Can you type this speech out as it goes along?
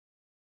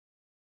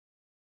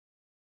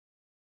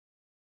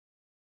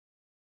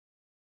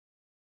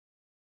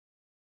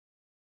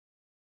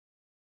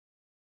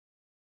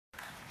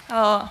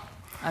Oh,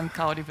 I'm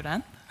Kaori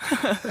brand.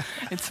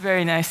 It's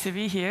very nice to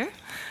be here.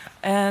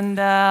 And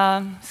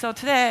so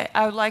today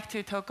I would like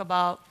to talk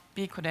about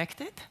be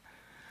connected.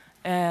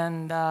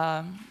 And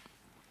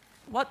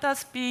what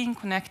does being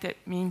connected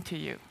mean to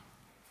you?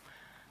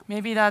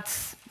 Maybe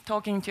that's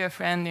talking to a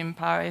friend in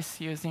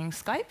Paris using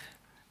Skype,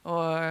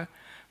 or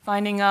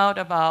finding out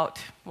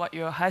about what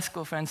your high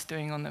school friend's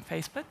doing on the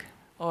Facebook,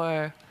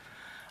 or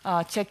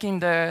checking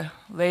the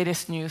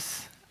latest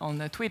news on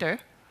the Twitter,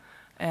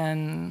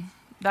 and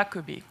that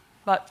could be.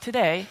 But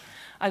today,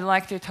 I'd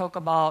like to talk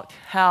about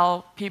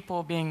how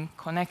people being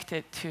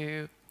connected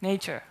to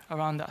nature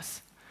around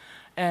us.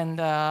 And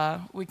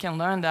we can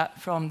learn that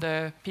from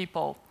the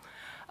people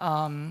who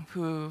are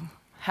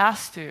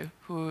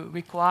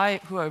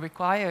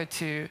required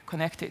to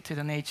connect it to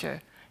the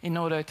nature in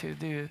order to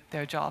do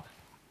their job.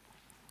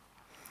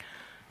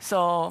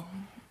 So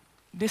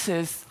this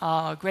is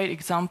a great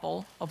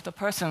example of the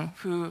person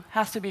who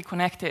has to be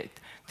connected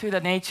to the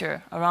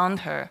nature around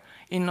her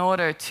in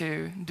order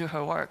to do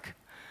her work.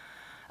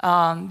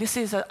 This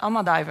is an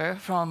AMA diver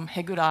from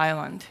Hegura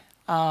Island.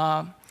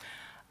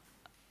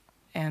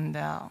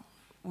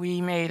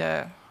 We made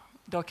a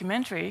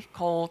documentary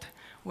called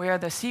Where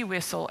the Sea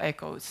Whistle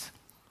Echoes.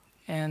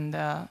 And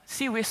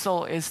sea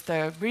whistle is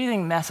the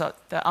breathing method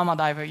the AMA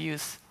diver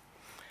use.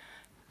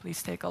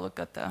 Please take a look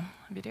at the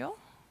video.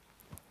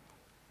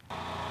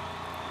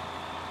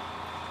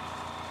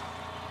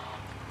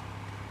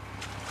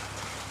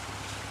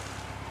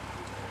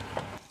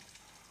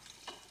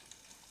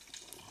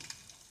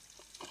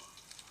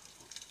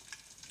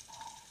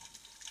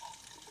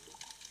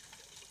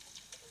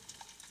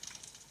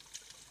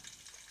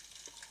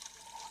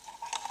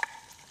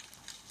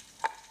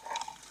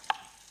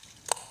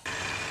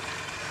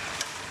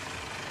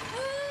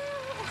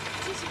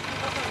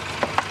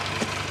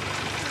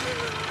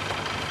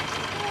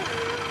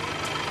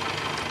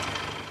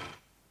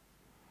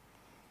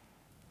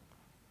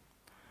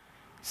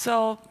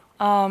 So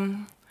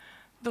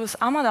those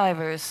AMA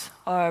divers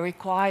are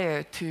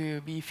required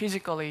to be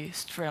physically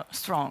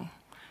strong.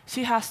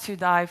 She has to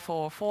dive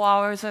for 4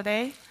 hours a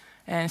day,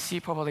 and she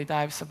probably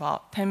dives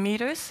about 10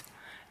 meters.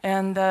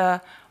 And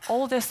the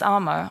oldest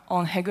AMA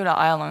on Hegura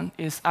Island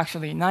is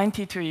actually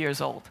 92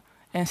 years old,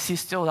 and she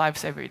still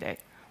dives every day.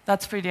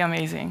 That's pretty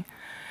amazing.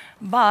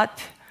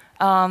 But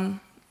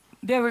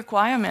their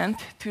requirement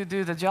to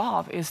do the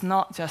job is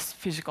not just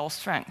physical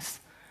strength.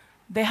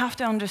 They have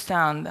to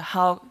understand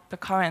how the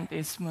current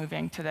is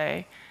moving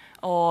today,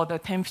 or the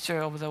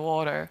temperature of the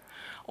water,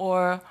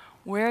 or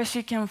where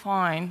she can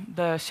find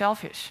the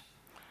shellfish.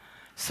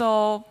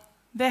 So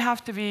they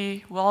have to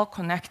be well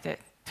connected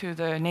to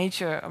the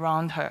nature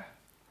around her.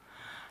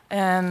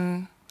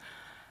 And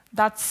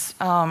that's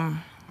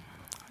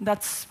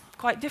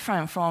quite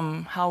different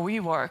from how we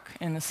work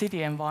in the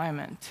city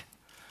environment,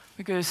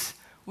 because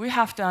we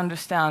have to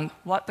understand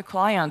what the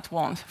client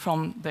wants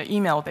from the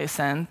email they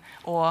send,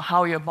 or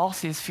how your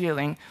boss is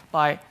feeling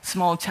by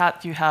small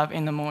chat you have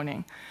in the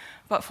morning.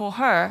 But for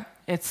her,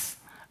 it's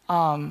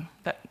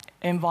the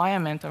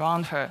environment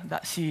around her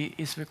that she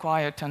is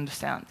required to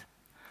understand.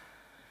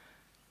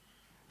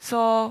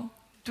 So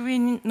do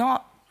we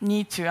not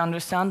need to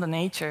understand the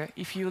nature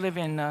if you live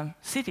in a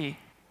city?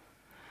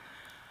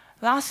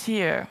 Last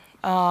year,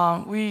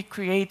 we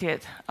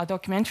created a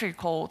documentary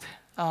called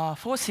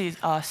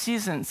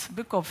Seasons,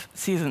 Book of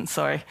Seasons,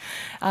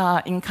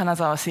 in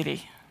Kanazawa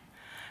City.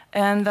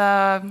 And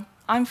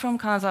I'm from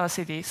Kanazawa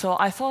City, so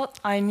I thought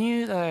I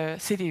knew the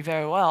city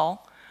very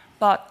well.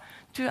 But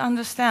to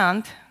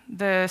understand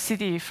the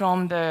city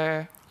from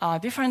the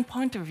different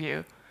point of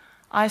view,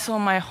 I saw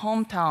my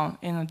hometown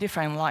in a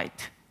different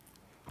light.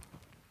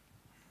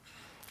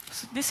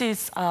 So this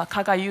is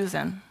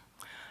Kagayuzen.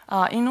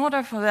 In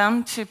order for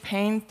them to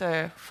paint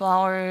the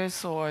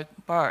flowers or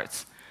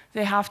birds,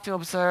 they have to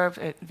observe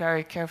it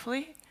very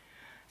carefully.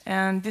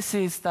 And this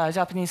is the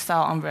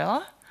Japanese-style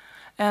umbrella.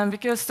 And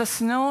because the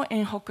snow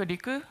in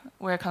Hokuriku,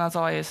 where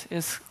Kanazawa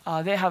is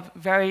they have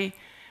very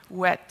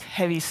wet,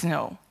 heavy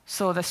snow.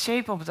 So the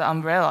shape of the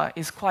umbrella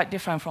is quite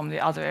different from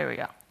the other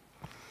area.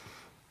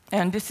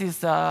 And this is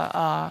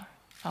the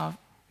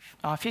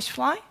fish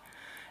fly.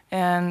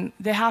 And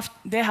they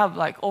have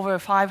like over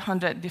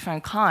 500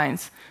 different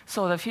kinds.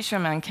 So the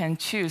fishermen can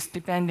choose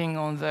depending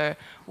on the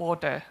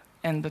water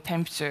and the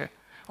temperature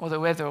or the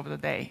weather of the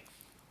day.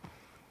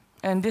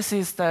 And this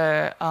is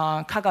the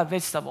kaga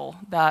vegetable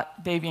that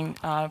they've been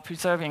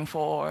preserving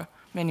for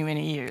many,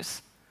 many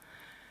years.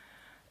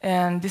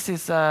 And this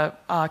is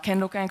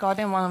Kenroku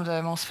Garden, one of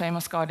the most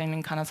famous gardens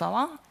in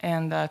Kanazawa.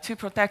 And to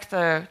protect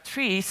the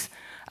trees,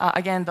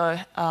 again,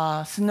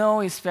 the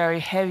snow is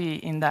very heavy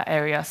in that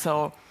area,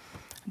 so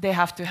they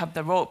have to have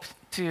the rope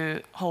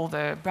to hold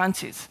the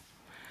branches.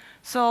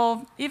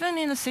 So even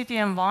in a city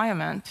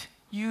environment,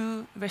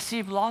 you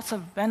receive lots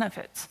of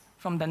benefits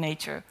from the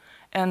nature,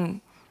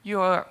 and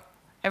your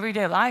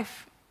everyday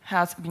life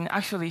has been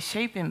actually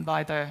shaped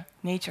by the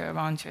nature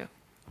around you.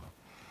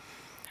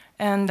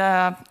 And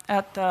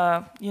at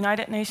the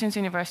United Nations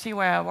University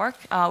where I work,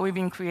 we've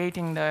been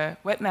creating the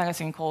web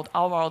magazine called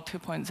Our World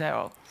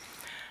 2.0.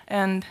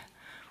 And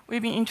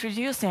we've been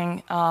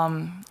introducing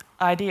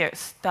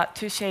ideas that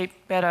to shape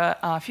better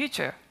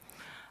future.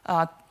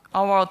 Our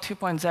World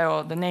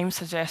 2.0, the name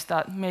suggests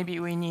that maybe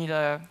we need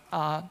a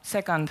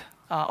second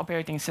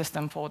operating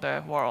system for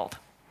the world.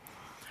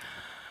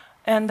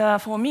 And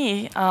for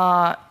me,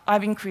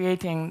 I've been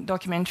creating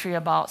documentary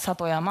about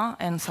Satoyama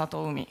and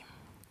Satoumi.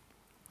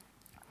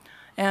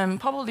 And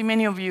probably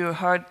many of you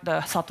heard the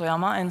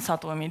Satoyama and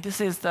Satoumi.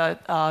 This is the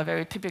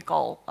very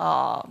typical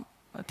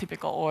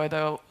or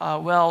the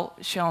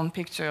well-shown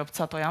picture of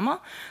Satoyama,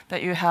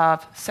 that you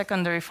have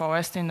secondary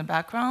forest in the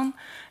background,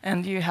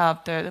 and you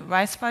have the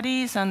rice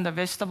paddies and the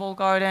vegetable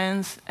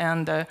gardens,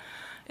 and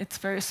it's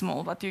very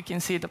small, but you can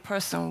see the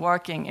person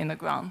working in the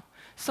ground.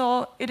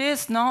 So it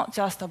is not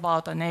just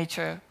about the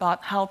nature, but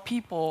how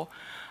people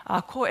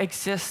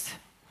coexist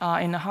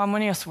in a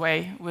harmonious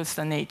way with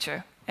the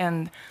nature,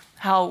 and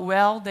how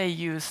well they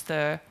use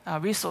the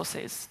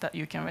resources that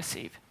you can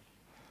receive.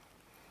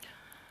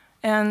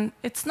 And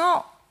it's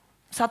not,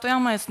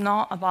 Satoyama is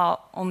not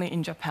about only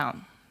in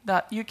Japan,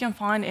 that you can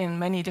find in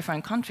many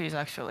different countries,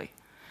 actually.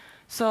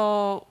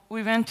 So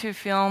we went to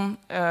film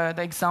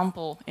the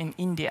example in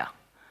India.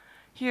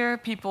 Here,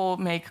 people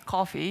make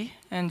coffee.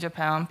 In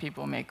Japan,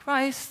 people make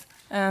rice.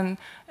 And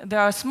there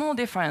are small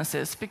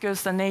differences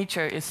because the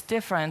nature is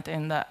different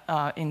in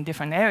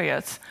different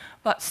areas,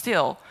 but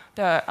still,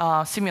 there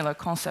are similar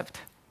concepts.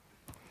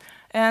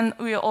 And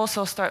we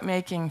also start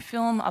making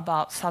film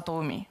about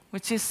Satoumi,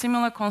 which is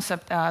similar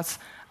concept as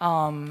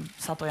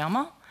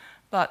Satoyama.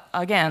 But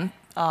again,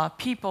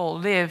 people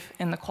live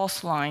in the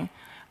coastline,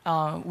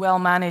 well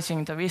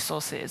managing the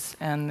resources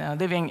and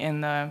living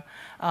in the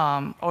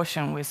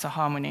ocean with the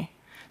harmony.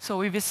 So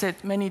we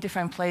visit many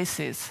different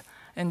places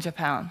in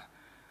Japan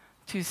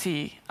to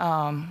see,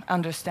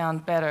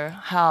 understand better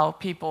how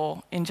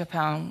people in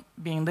Japan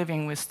been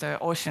living with the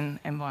ocean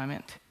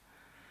environment.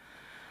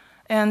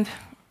 And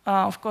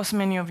of course,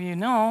 many of you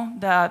know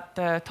that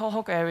the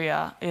Tohoku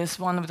area is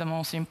one of the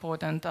most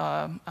important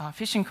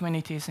fishing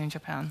communities in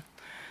Japan.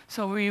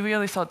 So we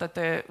really thought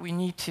that we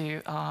need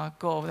to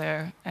go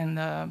there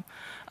and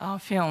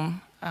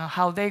film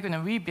how they're going to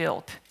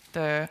rebuild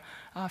the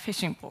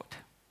fishing port.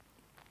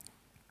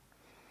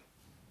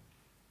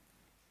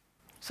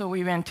 So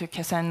we went to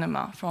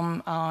Kesennuma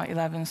from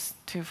 11th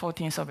to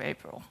 14th of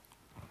April.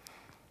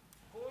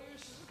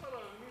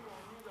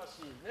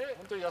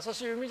 本当に優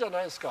しい海じゃ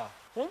ないですか。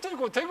本当に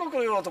これ天国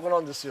のようなところ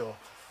なんですよ。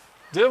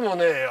でも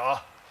ね、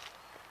あ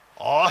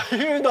あ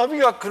いう波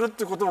が来るっ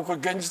てこともこれ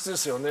現実で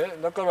すよね。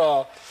だか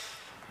ら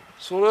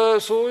そ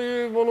う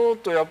いうもの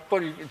とやっぱ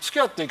り付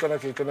き合っていかな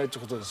きゃいけないって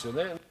ことですよ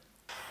ね。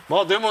ま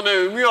あでもね、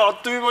海はあ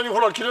っという間にほ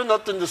ら綺麗にな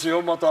ってるんです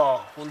よ。また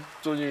本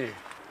当に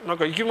なん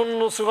か生き物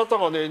の姿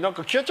がね、なん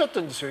か消えちゃって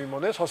るんですよ今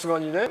ね、さすが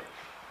にね。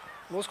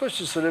もう少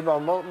しすれば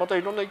また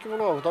いろんな生き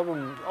物が多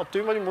分あっと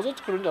いう間に戻っ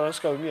てくるんじゃないで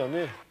すか、海は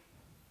ね。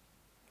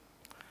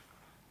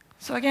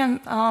So again,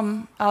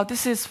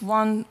 this is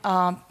one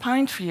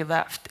pine tree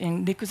left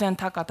in Rikuzen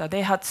Takata.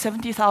 They had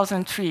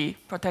 70,000 trees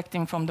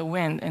protecting from the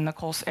wind in the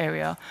coast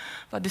area,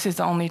 but this is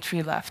the only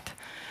tree left.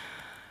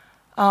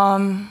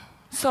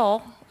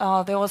 So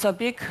there was a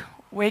big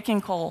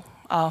waking call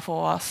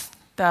for us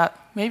that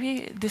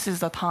maybe this is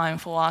the time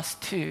for us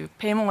to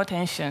pay more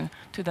attention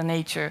to the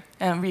nature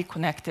and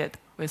reconnect it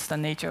with the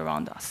nature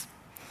around us.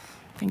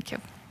 Thank you.